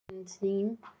restaurant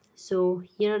name. So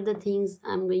here are the things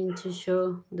I'm going to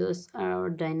show. Those are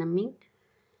dynamic.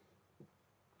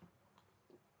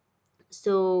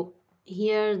 So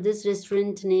here this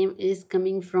restaurant name is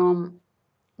coming from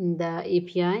the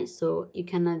API, so you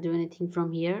cannot do anything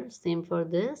from here. Same for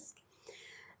this.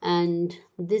 And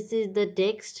this is the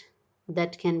text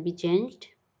that can be changed.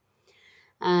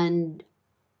 And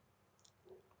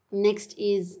next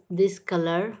is this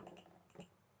color,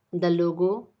 the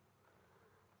logo.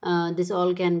 This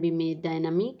all can be made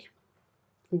dynamic.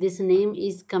 This name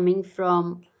is coming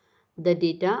from the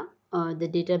data, the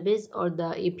database or the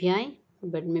API,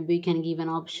 but maybe you can give an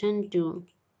option to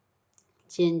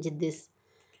change this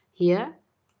here.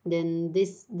 Then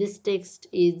this text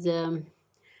is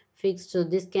fixed, so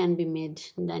this can be made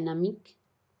dynamic.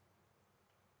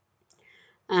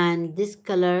 And this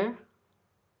color,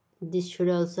 this should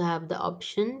also have the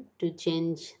option to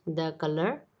change the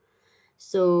color.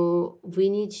 So we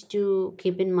need to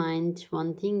keep in mind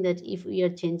one thing, that if we are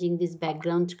changing this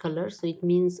background color, so it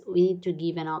means we need to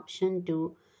give an option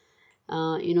to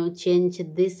change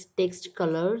this text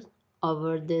color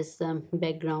over this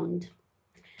background.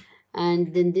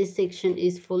 And then this section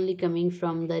is fully coming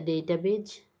from the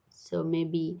database, so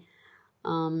maybe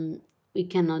we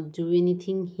cannot do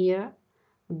anything here,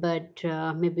 but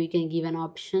maybe we can give an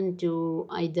option to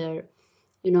either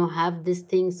have these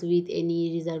things with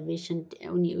any reservation,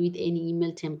 with any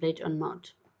email template or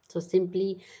not. So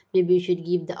simply maybe we should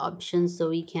give the option, so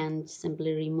we can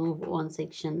simply remove one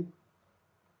section.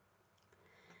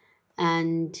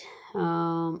 And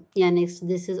yeah, next,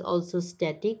 this is also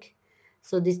static,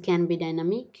 so this can be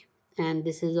dynamic. And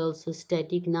this is also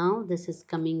static. Now this is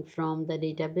coming from the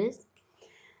database.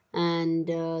 And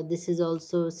this is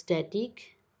also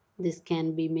static, this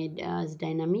can be made as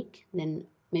dynamic. Then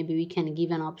maybe we can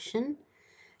give an option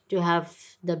to have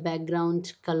the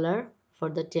background color for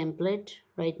the template.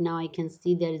 Right now I can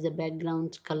see there is a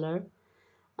background color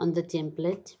on the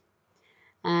template.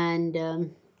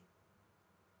 And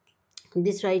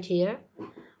this right here,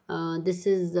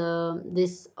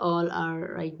 this all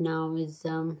are right now is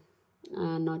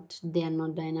not, they are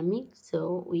not dynamic,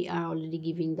 so we are already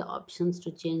giving the options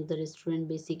to change the restaurant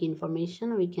basic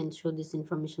information. We can show this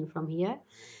information from here,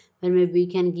 and maybe we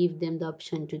can give them the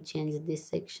option to change this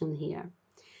section here.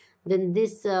 Then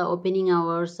this opening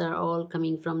hours are all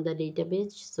coming from the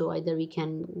database, so either we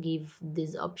can give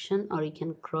this option or we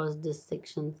can cross this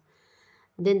section.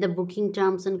 Then the booking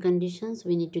terms and conditions,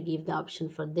 we need to give the option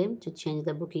for them to change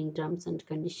the booking terms and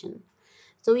condition.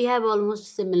 So we have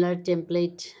almost similar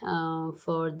template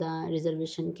for the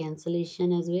reservation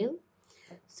cancellation as well.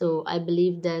 So I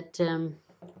believe that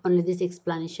only this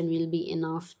explanation will be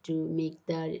enough to make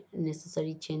the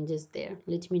necessary changes there.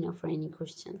 Let me know for any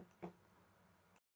question.